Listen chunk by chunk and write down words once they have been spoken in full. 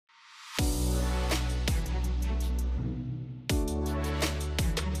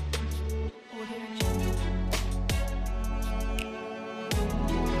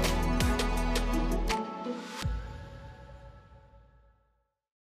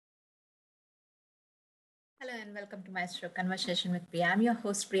Hello and welcome to my show Conversation with Priya. I'm your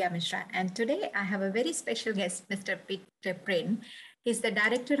host Priya Mishra, and today I have a very special guest, Mr. Peter Pryn. He's the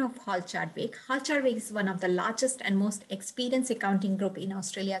director of Hall Chadwick. Hall Chadwick is one of the largest and most experienced accounting group in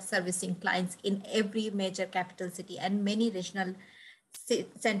Australia, servicing clients in every major capital city and many regional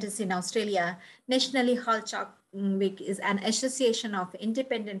centers in Australia. Nationally, Hall Chadwick is an association of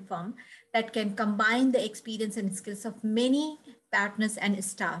independent firm that can combine the experience and skills of many partners and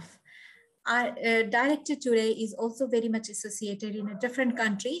staff. Our director today is also very much associated in a different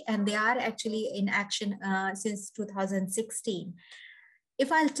country, and they are actually in action since 2016.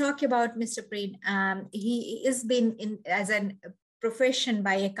 If I'll talk about Mr. Pryn, he has been in as a profession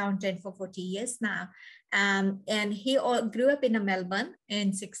by accountant for 40 years now. And he grew up in Melbourne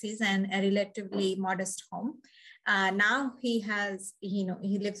in 60s and a relatively modest home. Now he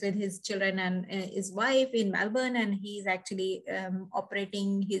lives with his children and his wife in Melbourne, and he's actually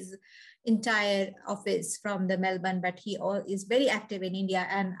operating his entire office from the Melbourne, but he is very active in India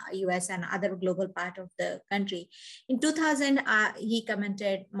and US and other global part of the country. In 2000, he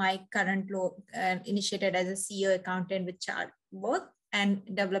commented my current role, initiated as a CEO accountant with Chadwick and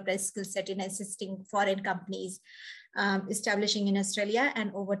developed a skill set in assisting foreign companies establishing in Australia,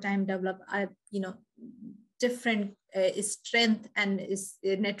 and over time develop different strength and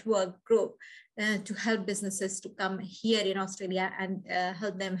network group to help businesses to come here in Australia and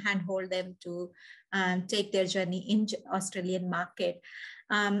help them, handhold them to take their journey in Australian market.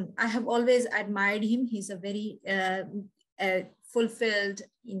 I have always admired him. He's a very fulfilled,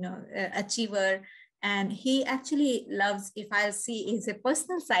 achiever. And he actually loves, if I see his a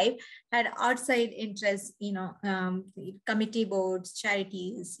personal side, had outside interests, committee boards,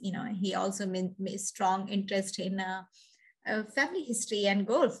 charities, he also made strong interest in family history and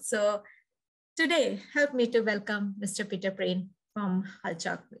golf. So today, help me to welcome Mr. Peter Pryn from Hall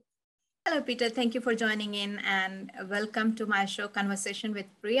Chadwick. Hello, Peter. Thank you for joining in and welcome to my show, Conversation with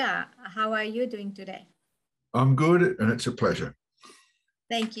Priya. How are you doing today? I'm good, and it's a pleasure.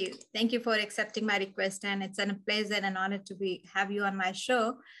 Thank you. Thank you for accepting my request, and it's a pleasure and an honor to have you on my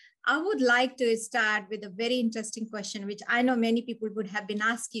show. I would like to start with a very interesting question, which I know many people would have been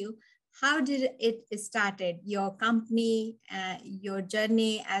asked you. How did it started? Your company, your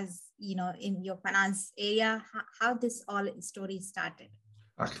journey as, in your finance area, how this all story started?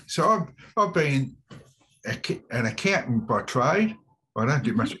 Okay. So I've been an accountant by trade. I don't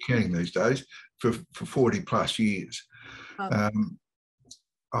do much accounting these days for 40 plus years. Okay.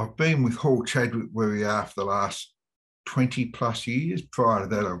 I've been with Hall Chadwick where we are for the last 20 plus years. Prior to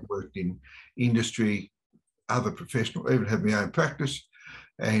that, I've worked in industry, other professional, even had my own practice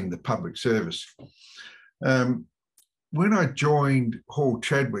and the public service. When I joined Hall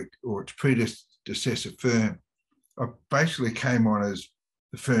Chadwick, or its predecessor firm, I basically came on as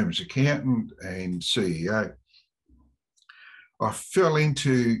the firm's accountant and CEO. I fell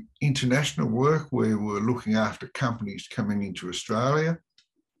into international work where we were looking after companies coming into Australia.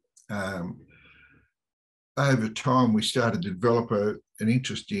 Over time, we started to develop an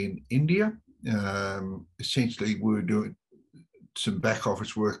interest in India. Essentially, we were doing some back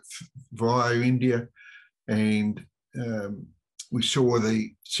office work via India, and we saw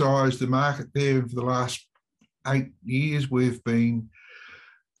the size of the market there. For the last 8 years, we've been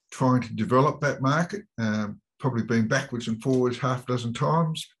trying to develop that market, probably been backwards and forwards half a dozen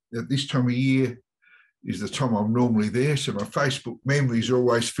times. At this time of year is the time I'm normally there, so my Facebook memories are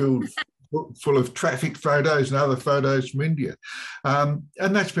always full of traffic photos and other photos from India. And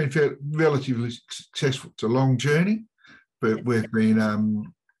that's been relatively successful. It's a long journey, but we've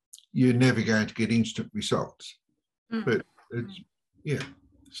been, you're never going to get instant results. But it's,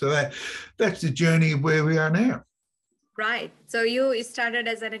 so that's the journey of where we are now. Right. So you started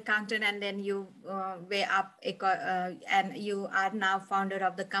as an accountant and then you way up and you are now founder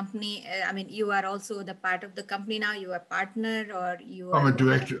of the company. I mean, you are also the part of the company now. You are partner or you are... I'm a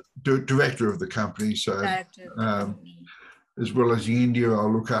director of the company. So director of the company. As well as in India,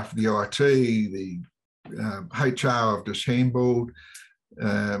 I'll look after the IT, the HR, I've just handballed,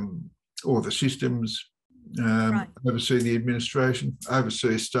 all the systems, right. Oversee the administration,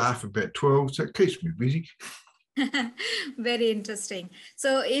 oversee staff, about 12. So it keeps me busy. Very interesting.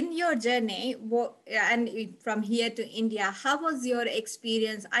 So in your journey, and from here to India, how was your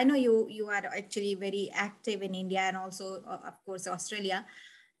experience? I know you are actually very active in India and also, of course, Australia.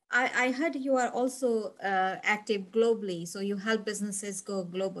 I heard you are also active globally, so you help businesses go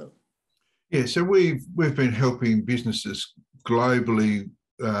global. Yeah, so we've been helping businesses globally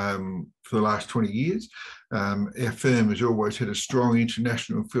for the last 20 years. Our firm has always had a strong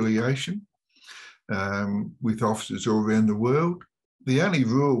international affiliation. With offices all around the world. The only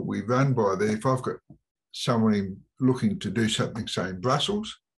rule we run by there, if I've got someone looking to do something, say in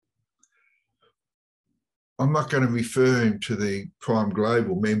Brussels, I'm not going to refer him to the Prime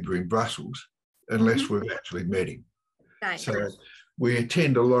Global member in Brussels unless we've actually met him. Right. So we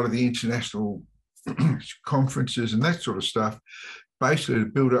attend a lot of the international conferences and that sort of stuff, basically to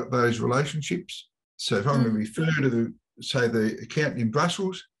build up those relationships. So if I'm going to refer to the accountant in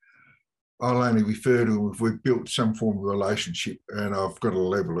Brussels, I'll only refer to him if we've built some form of relationship and I've got a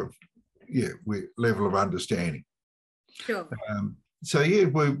level of understanding. Sure. So yeah,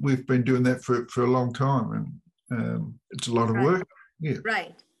 we've been doing that for a long time, and it's a lot of work. Yeah.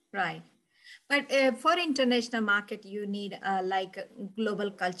 Right. But for international market, you need like global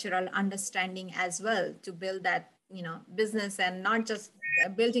cultural understanding as well to build that, business, and not just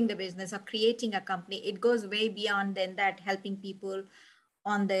building the business or creating a company. It goes way beyond than that, helping people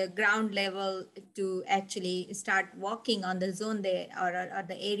on the ground level to actually start walking on the zone they or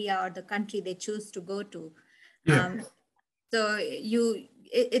the area or the country they choose to go to. Yeah. So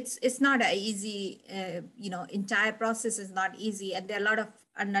it's not an easy, entire process is not easy, and there are a lot of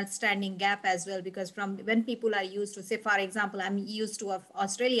understanding gap as well, because from when people are used to, say for example, I'm used to of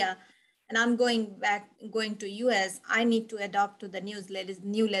Australia, and I'm going to US, I need to adapt to the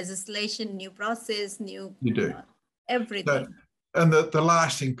new legislation, new process, new everything. And the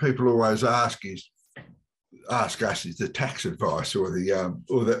last thing people always ask us is the tax advice or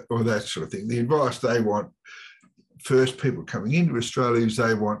that sort of thing. The advice they want first, people coming into Australia, is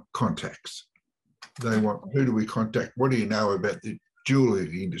they want contacts. They want, who do we contact? What do you know about the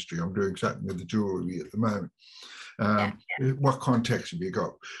jewellery industry? I'm doing something with the jewellery at the moment. What contacts have you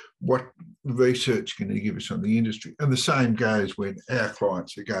got? What research can you give us on the industry? And the same goes when our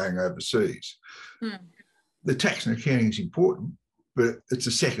clients are going overseas. The tax and accounting is important, but it's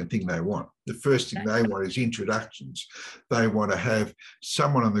the second thing they want. The first thing they want is introductions. They want to have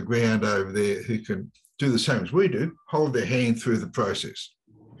someone on the ground over there who can do the same as we do, hold their hand through the process.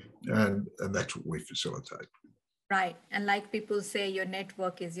 And that's what we facilitate. Right. And like people say, your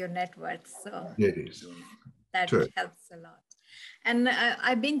network is your net worth. So yeah, it is. That True. Helps a lot. And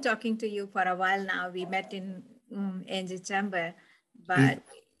I've been talking to you for a while now. We met in Angie Chamber, but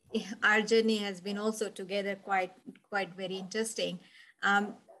our journey has been also together quite very interesting.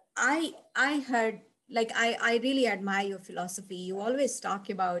 I heard, like, I really admire your philosophy. You always talk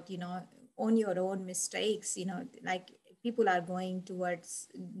about, own your own mistakes, like people are going towards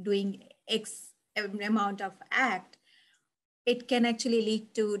doing X amount of act. It can actually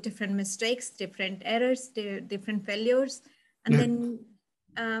lead to different mistakes, different errors, different failures. And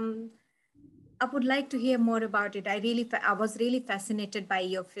then I would like to hear more about it. I was really fascinated by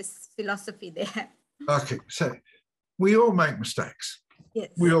your philosophy there. Okay, so we all make mistakes. Yes.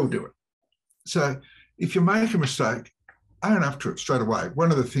 We all do it. So if you make a mistake, own up to it straight away. One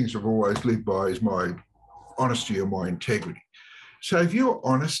of the things I've always lived by is my honesty or my integrity. So if you're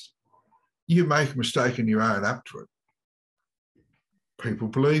honest, you make a mistake and you own up to it, people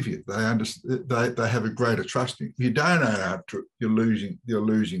believe you. They understand. They have a greater trust in you. If you don't own up to it, you're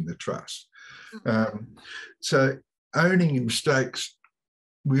losing the trust. So owning your mistakes,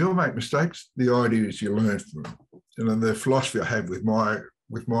 we all make mistakes. The idea is you learn from them. And the philosophy I have with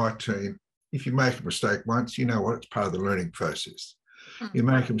my team, if you make a mistake once, you know what? It's part of the learning process. You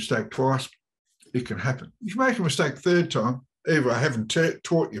make a mistake twice, it can happen. If you make a mistake third time, either I haven't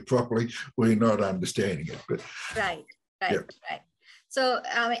taught you properly or you're not understanding it. But right. So,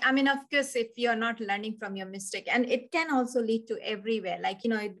 I mean, of course, if you're not learning from your mistake, and it can also lead to everywhere, like,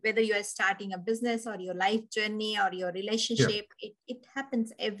 whether you are starting a business or your life journey or your relationship, it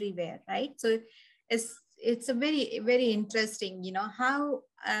happens everywhere, right? So it's a very, very interesting,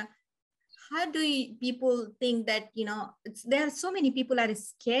 how do people think that, there are so many people are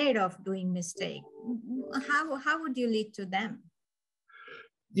scared of doing mistake. How would you lead to them?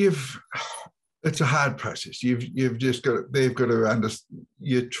 It's a hard process. You've just got they've got to understand.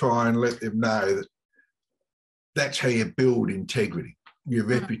 You try and let them know that that's how you build integrity. Your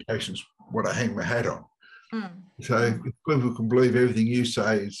reputation's what I hang my hat on. So if people can believe everything you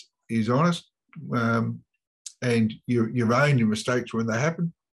say is honest, and you own your mistakes when they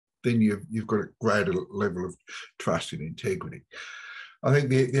happen, then you've got a greater level of trust and integrity. I think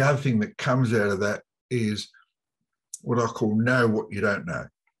the other thing that comes out of that is what I call know what you don't know.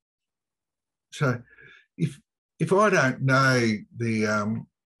 So if I don't know the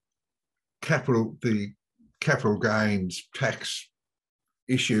capital gains tax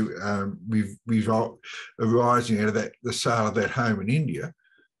issue arising out of the sale of that home in India,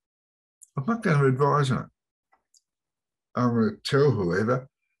 I'm not going to advise on it. I'm going to tell whoever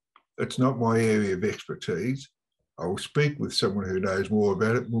it's not my area of expertise. I will speak with someone who knows more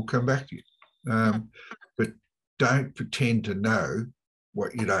about it and we'll come back to you. But don't pretend to know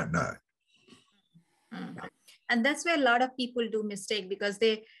what you don't know. And that's where a lot of people do mistake, because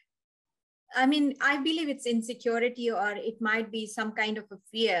I believe it's insecurity, or it might be some kind of a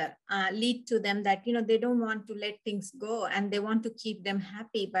fear lead to them that, they don't want to let things go and they want to keep them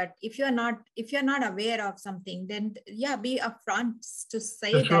happy. But if you're not aware of something, then be upfront to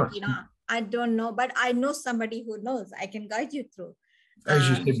say That's that, right. I don't know, but I know somebody who knows. I can guide you through. As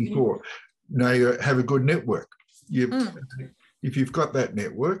you said before, you have a good network. If you've got that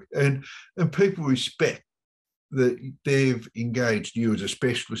network, and people respect that they've engaged you as a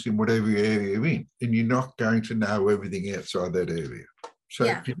specialist in whatever area you're in, and you're not going to know everything outside that area. So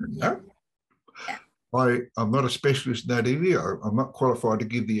if you don't know, I'm not a specialist in that area. I'm not qualified to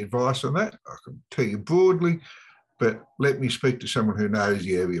give the advice on that. I can tell you broadly, but let me speak to someone who knows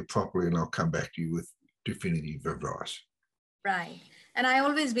the area properly, and I'll come back to you with definitive advice. Right. And I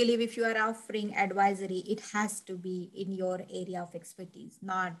always believe if you are offering advisory, it has to be in your area of expertise,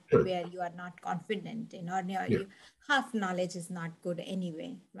 not where you are not confident in, or your half knowledge is not good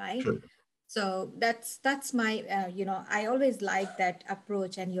anyway, right? So that's my, I always like that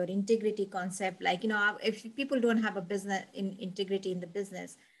approach and your integrity concept. Like, if people don't have a business in integrity in the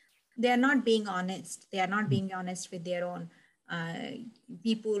business, they are not being honest. They are not being honest with their own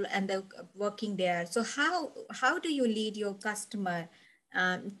people and the working there. So how do you lead your customer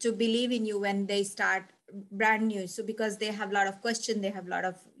to believe in you when they start brand new? So because they have a lot of questions, they have a lot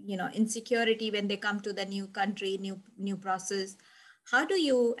of insecurity when they come to the new country, new process. How do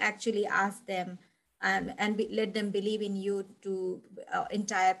you actually ask them and let them believe in you to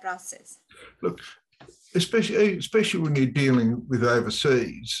entire process? Look, especially when you're dealing with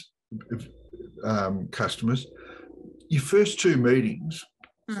overseas customers, your first two meetings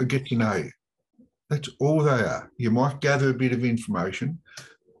are get to know you. That's all they are. You might gather a bit of information,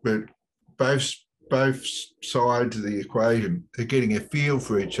 but both sides of the equation are getting a feel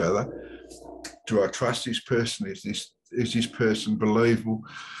for each other. Do I trust this person? Is this person believable?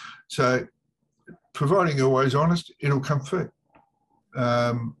 So, providing you're always honest, it'll come through.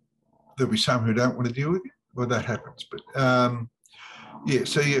 There'll be some who don't want to deal with you. Well, that happens. But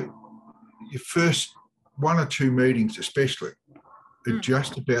so your first one or two meetings especially are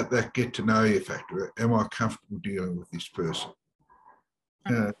just about that get to know you factor. Am I comfortable dealing with this person?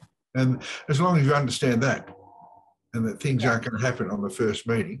 And as long as you understand that, and that things aren't going to happen on the first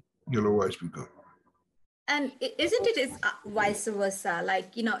meeting, you'll always be good. And isn't it is vice versa?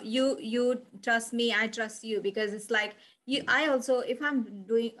 Like, you trust me, I trust you, because it's like I also, if I'm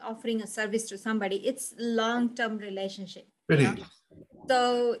offering a service to somebody, it's long-term relationship. It is.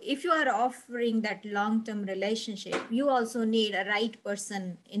 So if you are offering that long-term relationship, you also need a right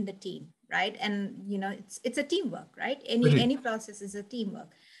person in the team, right? And it's a teamwork, right? Any process is a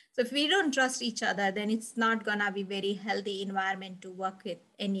teamwork. So if we don't trust each other, then it's not gonna be very healthy environment to work with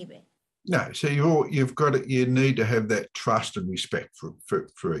anyway. No, so you need to have that trust and respect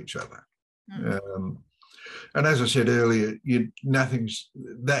for each other. And as I said earlier,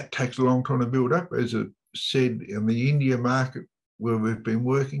 that takes a long time to build up. As I said, in the India market where we've been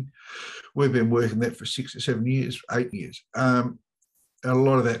working that for 6 or 7 years, 8 years. A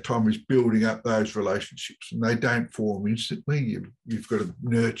lot of that time is building up those relationships, and they don't form instantly. You've got to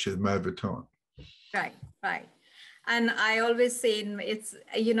nurture them over time. Right. And I always say it's,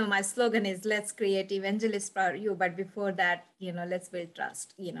 my slogan is, let's create evangelists for you. But before that, let's build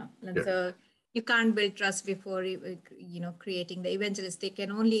trust, And so you can't build trust before, creating the evangelists.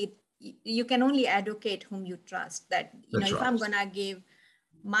 You can only advocate whom you trust. That, That's if right. I'm going to give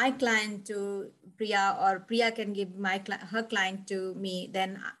my client to Priya, or Priya can give her client to me,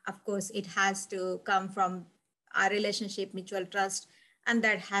 then of course it has to come from our relationship, mutual trust, and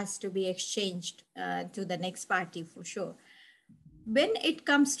that has to be exchanged to the next party for sure. When it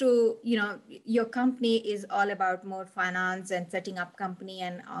comes to, your company is all about more finance and setting up company,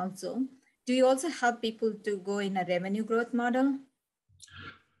 and also, do you also help people to go in a revenue growth model?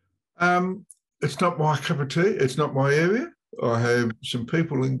 It's not my cup of tea. It's not my area. I have some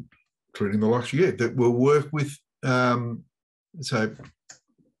people, including the likes of you, that will work with. So,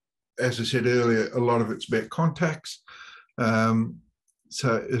 as I said earlier, a lot of it's about contacts.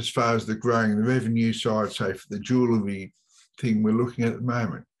 So as far as the growing the revenue side, say for the jewellery thing we're looking at the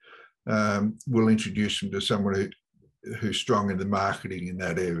moment, we'll introduce them to someone who's strong in the marketing in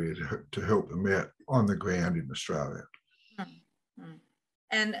that area to help them out on the ground in Australia.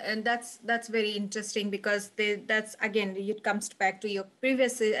 And that's very interesting, because that's, again, it comes back to your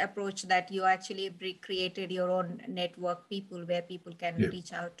previous approach that you actually created your own network people where people can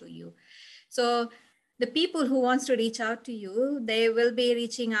reach out to you. So the people who wants to reach out to you, they will be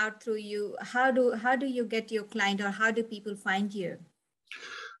reaching out through you. How do you get your client, or how do people find you?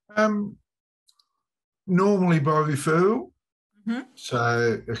 Normally by referral. Mm-hmm.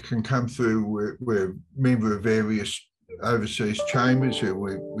 So it can come through. We're a member of various overseas chambers who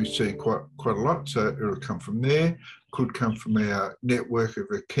we see quite a lot. So it'll come from there. Could come from our network of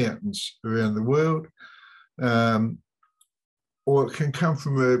accountants around the world, or it can come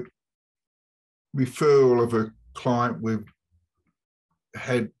from a referral of a client we've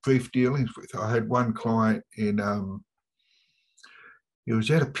had brief dealings with. I had one client in, he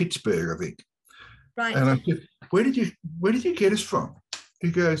was out of Pittsburgh, I think. Right. And I said, where did you get us from?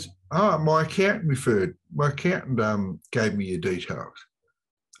 He goes, my accountant referred. My accountant gave me your details.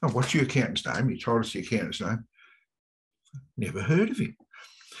 Oh, what's your accountant's name? He told us the accountant's name. Never heard of him.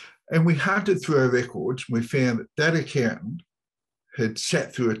 And we hunted through our records and we found that accountant had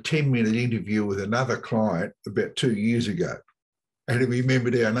sat through a 10-minute interview with another client about 2 years ago, and he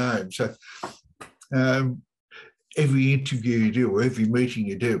remembered our name. So every interview you do or every meeting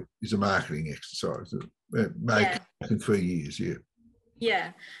you do is a marketing exercise. In 3 years, yeah.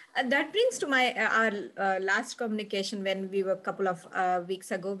 Yeah, that brings to my our last communication when we were a couple of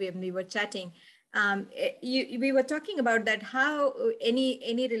weeks ago when we were chatting. We were talking about that how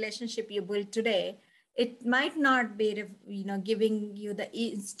any relationship you build today, it might not be giving you the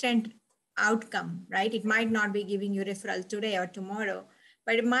instant outcome, right? It might not be giving you referral today or tomorrow,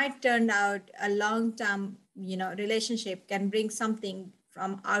 but it might turn out a long-term relationship can bring something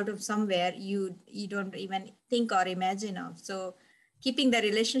from out of somewhere you don't even think or imagine of. So keeping the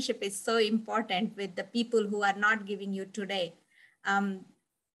relationship is so important with the people who are not giving you today,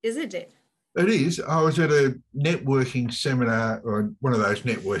 isn't it? It is. I was at a networking seminar, or one of those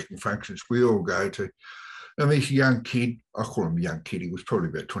networking functions we all go to, and this young kid, I call him a young kid, he was probably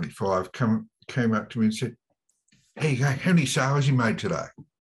about 25, came up to me and said, "Hey, how many sales you made today?"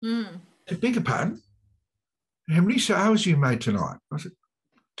 I said, "Beg your pardon? How many sales you made tonight?" I said,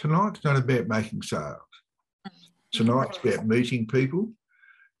 "Tonight's not about making sales. Tonight's about meeting people,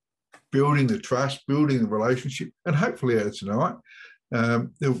 building the trust, building the relationship, and hopefully out of tonight,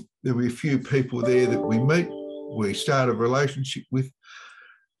 there'll be a few people there that we meet, we start a relationship with,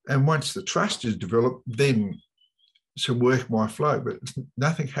 and once the trust is developed, then some work might flow, but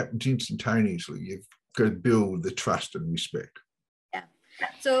nothing happens instantaneously. You've got to build the trust and respect." Yeah.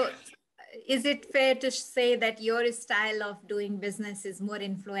 So is it fair to say that your style of doing business is more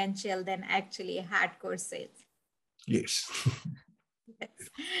influential than actually hardcore sales? Yes. Yes.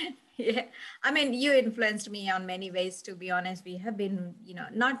 Yeah. I mean, you influenced me on many ways, to be honest. We have been,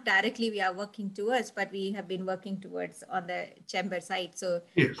 not directly we are working towards, but we have been working towards on the chamber side. So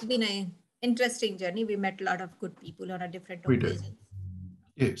Yes. It's been an interesting journey. We met a lot of good people on a different occasions.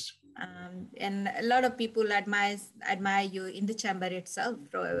 Yes. And a lot of people admire you in the chamber itself,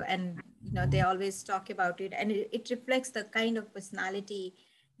 and they always talk about it, and it reflects the kind of personality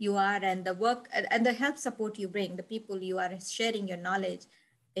you are, and the work and the help support you bring. The people you are sharing your knowledge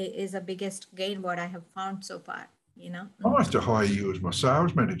is the biggest gain what I have found so far. I want to hire you as my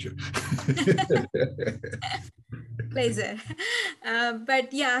sales manager. Pleasure.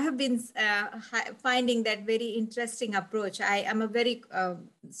 But yeah, I have been finding that very interesting approach. I am a very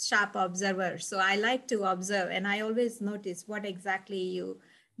sharp observer, so I like to observe, and I always notice what exactly you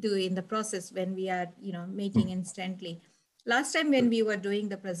do in the process when we are meeting instantly. Last time when we were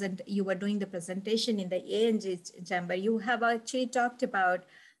doing you were doing the presentation in the ANG chamber, you have actually talked about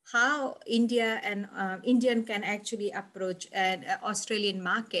how India and Indian can actually approach an Australian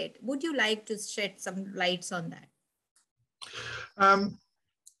market. Would you like to shed some lights on that?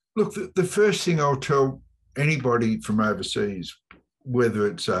 Look, the first thing I'll tell anybody from overseas, whether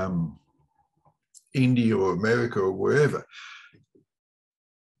it's India or America or wherever,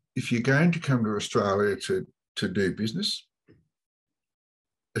 if you're going to come to Australia to do business,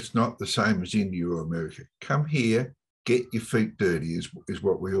 it's not the same as India or America. Come here, get your feet dirty is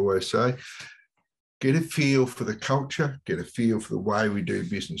what we always say. Get a feel for the culture, get a feel for the way we do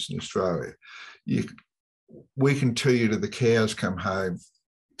business in Australia. We can tell you till the cows come home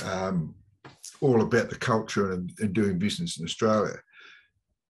all about the culture and doing business in Australia.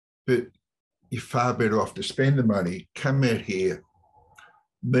 But you're far better off to spend the money, come out here,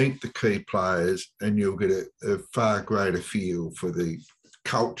 meet the key players, and you'll get a far greater feel for the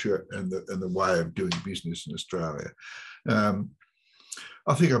culture and the way of doing business in Australia.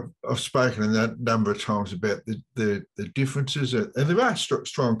 I think I've spoken a number of times about the differences, and there are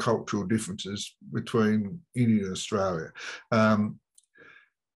strong cultural differences between India and Australia.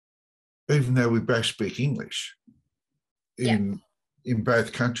 Even though we both speak English, in in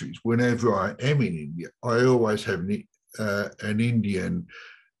both countries, whenever I am in India, I always have an Indian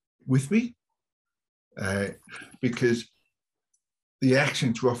with me because the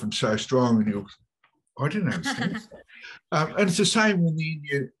accents are often so strong, and I didn't understand. And it's the same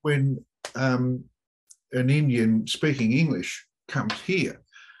when an Indian speaking English comes here.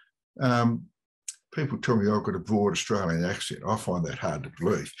 People tell me I've got a broad Australian accent. I find that hard to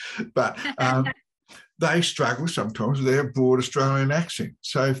believe, but they struggle sometimes with their broad Australian accent.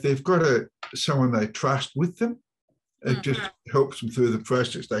 So if they've got someone they trust with them, it just helps them through the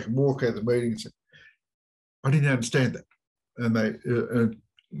process. They can walk out of the meeting and say, I didn't understand that. And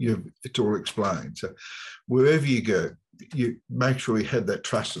it's all explained. So wherever you go, you make sure you have that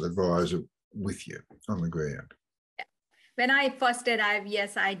trusted advisor with you on the ground. When I first arrived,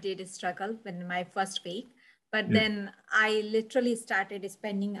 yes, I did struggle in my first week. But then I literally started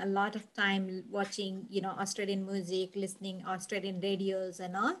spending a lot of time watching, Australian music, listening Australian radios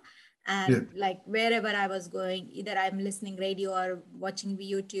and all. And like wherever I was going, either I'm listening radio or watching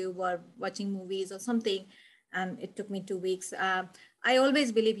YouTube or watching movies or something. And it took me 2 weeks. I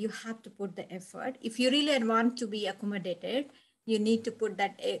always believe you have to put the effort. If you really want to be accommodated, you need to put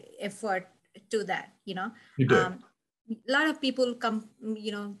that effort to that, You do. A lot of people come,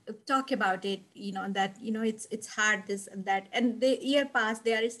 talk about it, that, it's hard, this and that. And the year passed,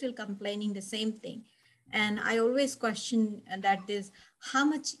 they are still complaining the same thing. And I always question that is how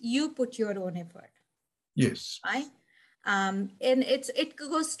much you put your own effort. Yes. Right. And it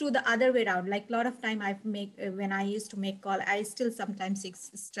goes to the other way around. Like a lot of time when I used to make call, I still sometimes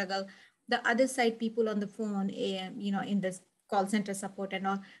struggle. The other side, people on the phone, in the call center support and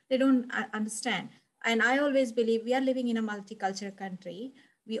all, they don't understand. And I always believe we are living in a multicultural country.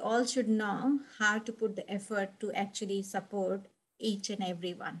 We all should know how to put the effort to actually support each and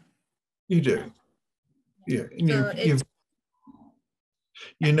every one. You do. Yeah.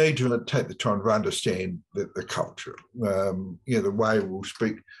 You need to take the time to understand the culture. The way we'll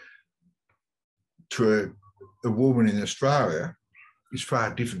speak to a woman in Australia is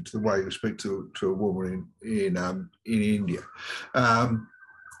far different to the way you speak to a woman in India.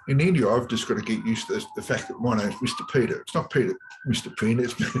 In India, I've just got to get used to the fact that my name's Mr. Peter. It's not Peter, Mr. Peter,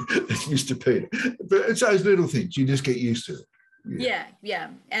 it's Mr. Peter. But it's those little things, you just get used to it. Yeah.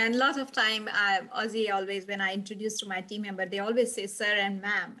 And a lot of time, Aussie always, when I introduce to my team member, they always say sir and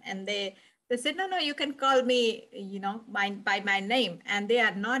ma'am. And they said, no, you can call me, by my name. And they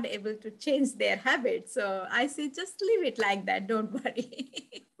are not able to change their habit. So I say, just leave it like that. Don't worry.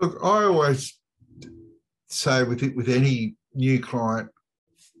 Look, I always say with any new client,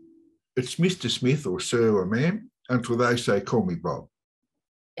 it's Mr. Smith or sir or ma'am until they say, call me Bob.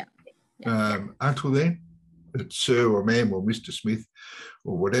 Until then, it's sir or ma'am or Mr. Smith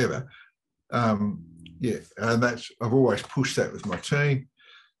or whatever. And I've always pushed that with my team.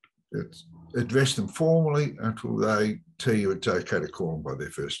 It's address them formally until they tell you it's okay to call them by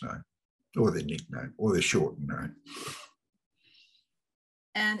their first name or their nickname or their shortened name.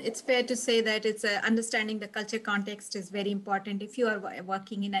 And it's fair to say that it's understanding the culture context is very important if you are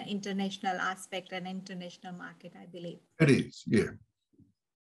working in an international aspect and international market, I believe. It is, yeah.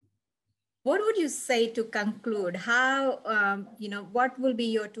 What would you say to conclude? How, what will be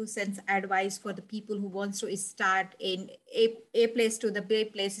your 2 cents advice for the people who wants to start in a place to the B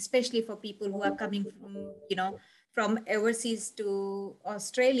place, especially for people who are coming from, from overseas to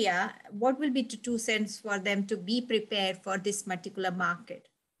Australia? What will be the 2 cents for them to be prepared for this particular market?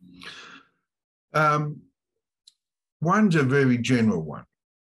 One's a very general one.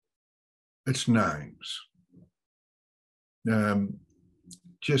 It's names.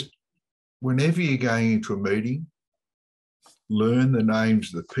 Just whenever you're going into a meeting, learn the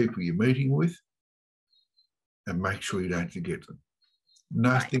names of the people you're meeting with and make sure you don't forget them.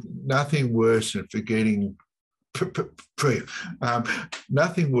 Nothing worse than forgetting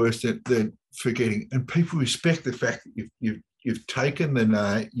nothing worse than forgetting. And people respect the fact that you've taken the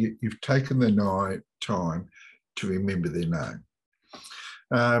name, you've taken the time to remember their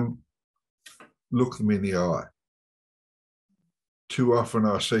name. Look them in the eye. Too often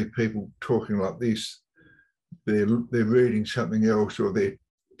I see people talking like this. They're reading something else or they're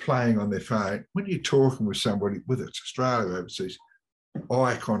playing on their phone. When you're talking with somebody, whether it's Australia or overseas,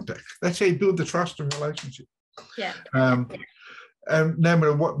 eye contact. That's how you build the trust and relationship. Yeah. And no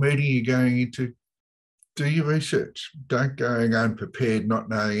matter what meeting you're going into, do your research. Don't go unprepared, not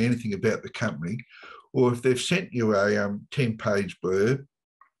knowing anything about the company. Or if they've sent you a 10-page blurb,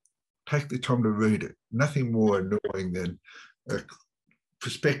 take the time to read it. Nothing more annoying than a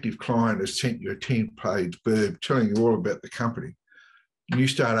prospective client has sent you a 10-page blurb telling you all about the company. And you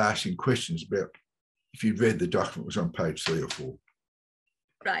start asking questions about if you'd read the document was on page 3 or 4.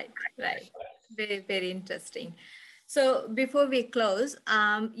 Right, right. Very, very interesting. So before we close,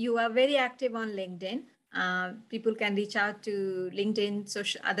 you are very active on LinkedIn. People can reach out to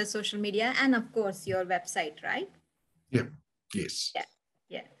LinkedIn, other social media, and of course your website, right? Yep. Yes. Yeah,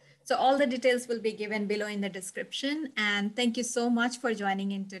 yeah. So all the details will be given below in the description. And thank you so much for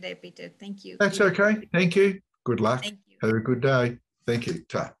joining in today, Peter. Thank you. That's okay. Thank you. Good luck. Thank you. Have a good day. Thank you.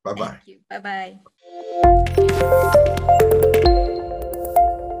 Bye-bye. Thank you. Bye-bye.